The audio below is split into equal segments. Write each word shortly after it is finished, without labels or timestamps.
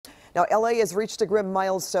Now, LA has reached a grim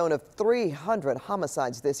milestone of 300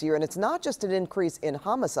 homicides this year, and it's not just an increase in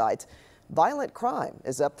homicides. Violent crime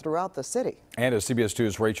is up throughout the city. And as CBS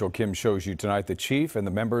 2's Rachel Kim shows you tonight, the chief and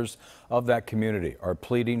the members of that community are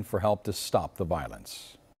pleading for help to stop the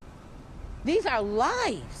violence. These are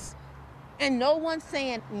lives, and no one's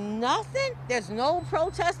saying nothing. There's no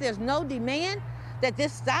protest. There's no demand that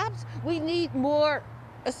this stops. We need more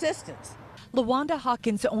assistance. LaWanda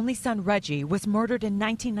Hawkins' only son, Reggie, was murdered in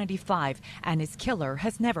 1995, and his killer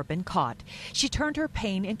has never been caught. She turned her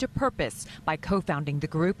pain into purpose by co-founding the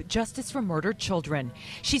group Justice for Murdered Children.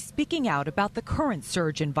 She's speaking out about the current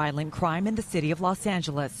surge in violent crime in the city of Los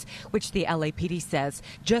Angeles, which the LAPD says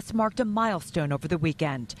just marked a milestone over the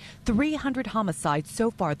weekend. 300 homicides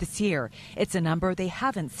so far this year. It's a number they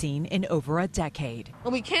haven't seen in over a decade.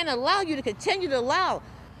 We can't allow you to continue to allow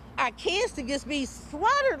our kids to just be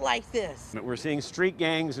slaughtered like this. We're seeing street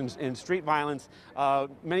gangs and street violence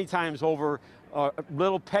many times over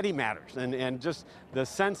little petty matters and just the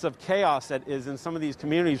sense of chaos that is in some of these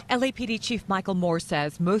communities. LAPD Chief Michael Moore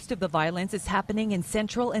says most of the violence is happening in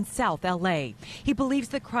Central and South LA. He believes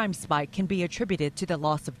the crime spike can be attributed to the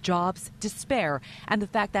loss of jobs, despair, and the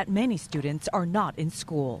fact that many students are not in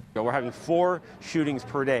school. We're having 4 shootings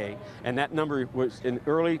per day, and that number was in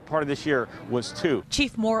early part of this year was 2.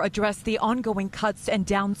 Chief Moore addressed the ongoing cuts and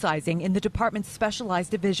downsizing in the department's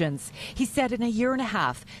specialized divisions. He said in a year and a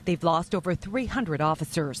half, they've lost over 300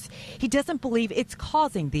 officers. He doesn't believe it's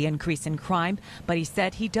causing the increase in crime, but he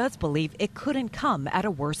said he does believe it couldn't come at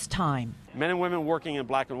a worse time. Men and women working in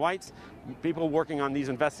black and whites, people working on these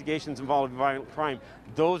investigations involving violent crime,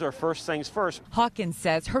 those are first things first. Hawkins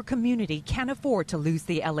says her community can't afford to lose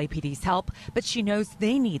the LAPD's help, but she knows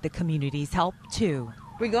they need the community's help too.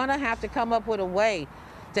 We're going to have to come up with a way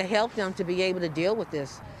to help them to be able to deal with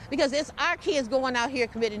this, because it's our kids going out here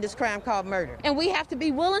committing this crime called murder. And we have to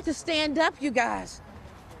be willing to stand up, you guys.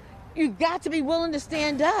 You got to be willing to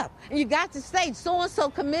stand up, and you got to say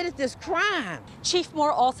so-and-so committed this crime. Chief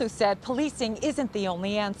Moore also said policing isn't the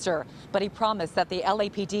only answer, but he promised that the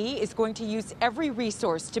LAPD is going to use every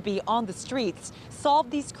resource to be on the streets, solve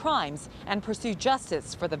these crimes, and pursue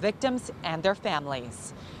justice for the victims and their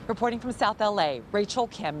families. Reporting from South LA, Rachel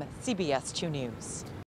Kim, CBS 2 News.